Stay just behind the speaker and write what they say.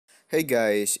Hey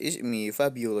guys, it's me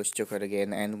Fabulous Joker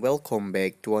again and welcome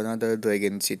back to another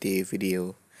Dragon City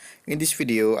video. In this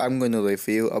video, I'm gonna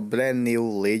review a brand new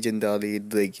legendary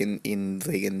dragon in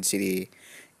Dragon City.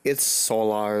 It's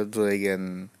Solar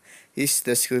Dragon. His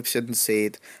description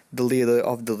said, the leader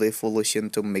of the revolution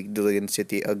to make Dragon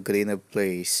City a greener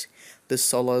place. The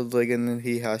Solar Dragon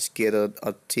he has gathered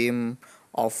a team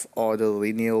of other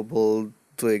renewable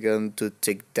dragon to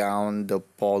take down the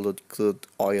polluted crude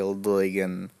oil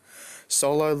dragon.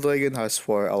 Solar Dragon has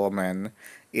four elements.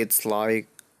 It's like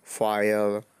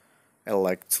fire,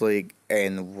 electric,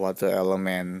 and water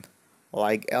element.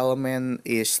 Like element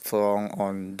is strong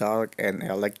on dark and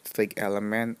electric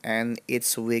element and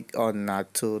it's weak on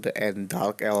nature and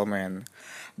dark element.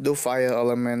 The fire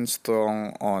element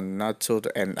strong on nature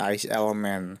and ice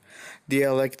element. The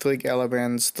electric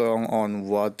element strong on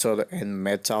water and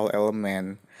metal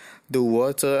element. The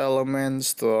water element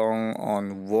strong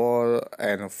on war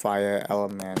and fire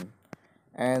element.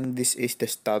 And this is the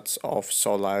stats of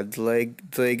Solar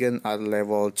Dragon at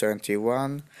level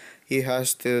 21. He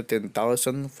has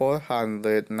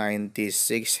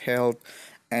 13,496 health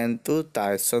and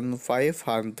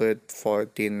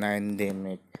 2,549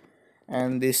 damage.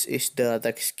 And this is the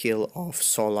attack skill of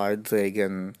Solar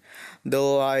Dragon.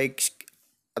 The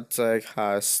attack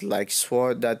has like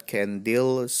sword that can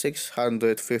deal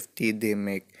 650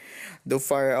 damage. The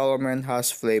fire element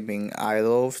has flaming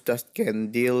arrows that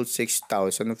can deal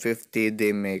 6050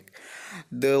 damage.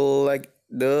 The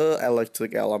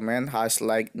electric element has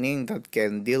lightning that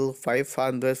can deal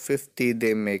 550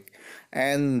 damage,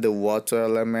 and the water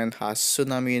element has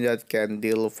tsunami that can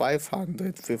deal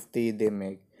 550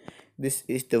 damage. This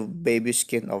is the baby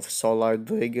skin of Solar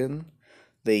Dragon,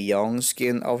 the young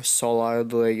skin of Solar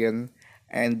Dragon,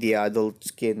 and the adult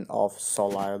skin of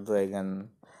Solar Dragon.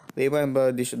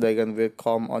 Remember, this dragon will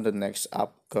come on the next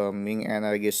upcoming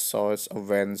energy source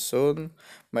event soon,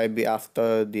 maybe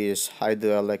after this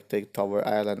Hydroelectric Tower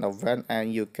Island event,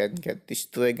 and you can get this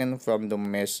dragon from the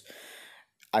Mesh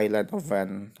Island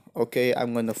event. Okay,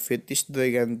 I'm gonna fit this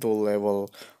dragon to level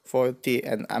 40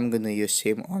 and I'm gonna use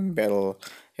him on battle.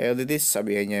 Here it is,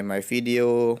 sabihin nyo my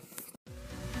video.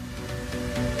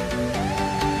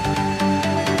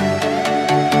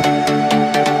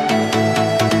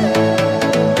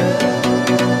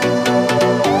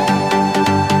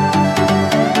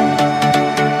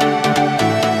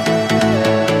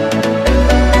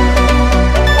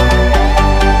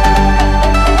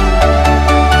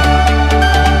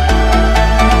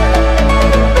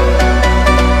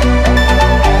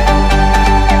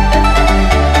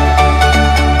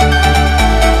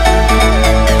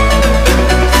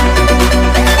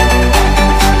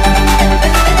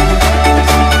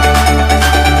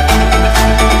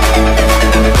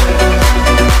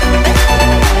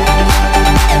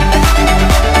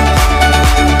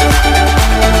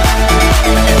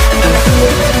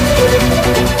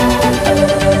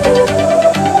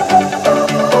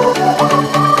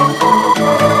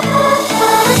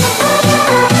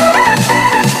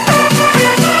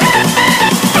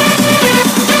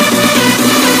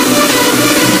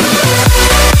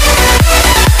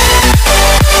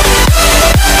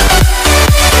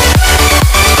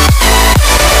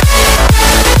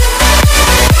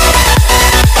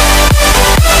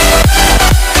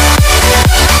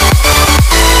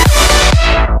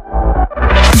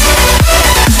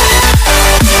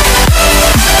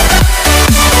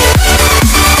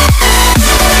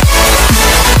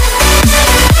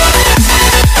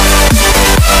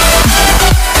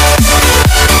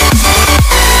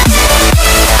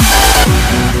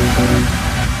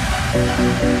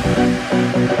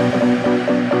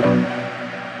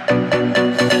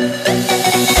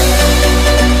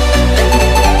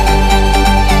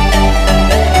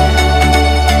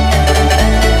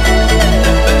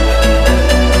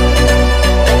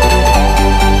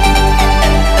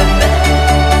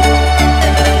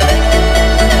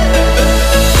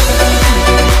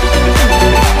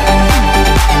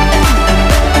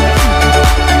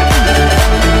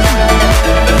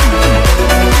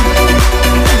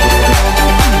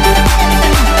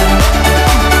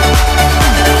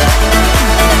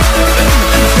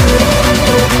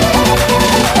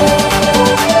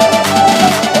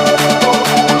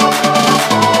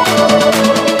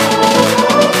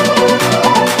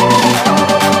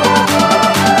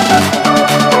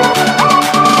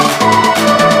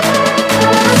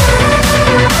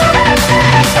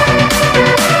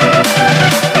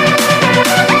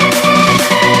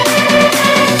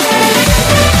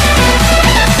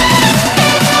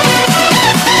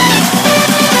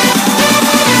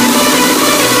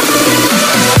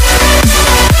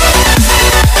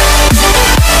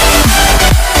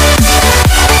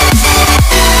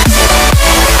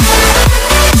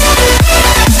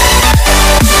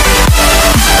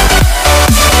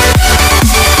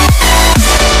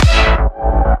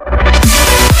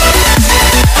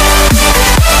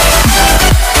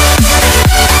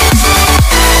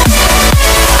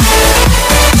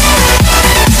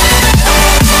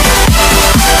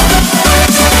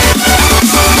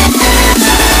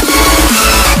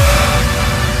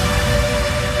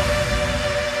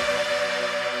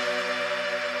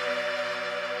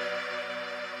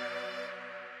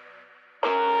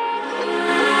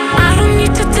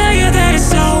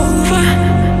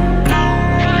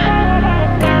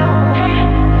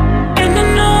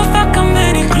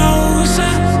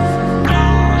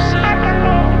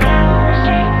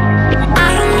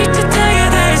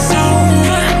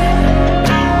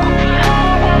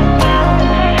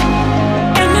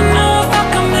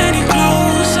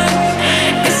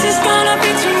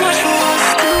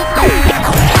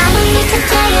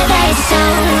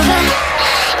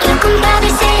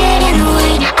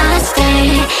 stay.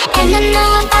 And I know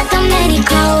if I come any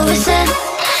closer,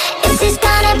 is this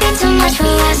gonna be too much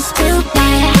for us to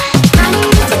bear?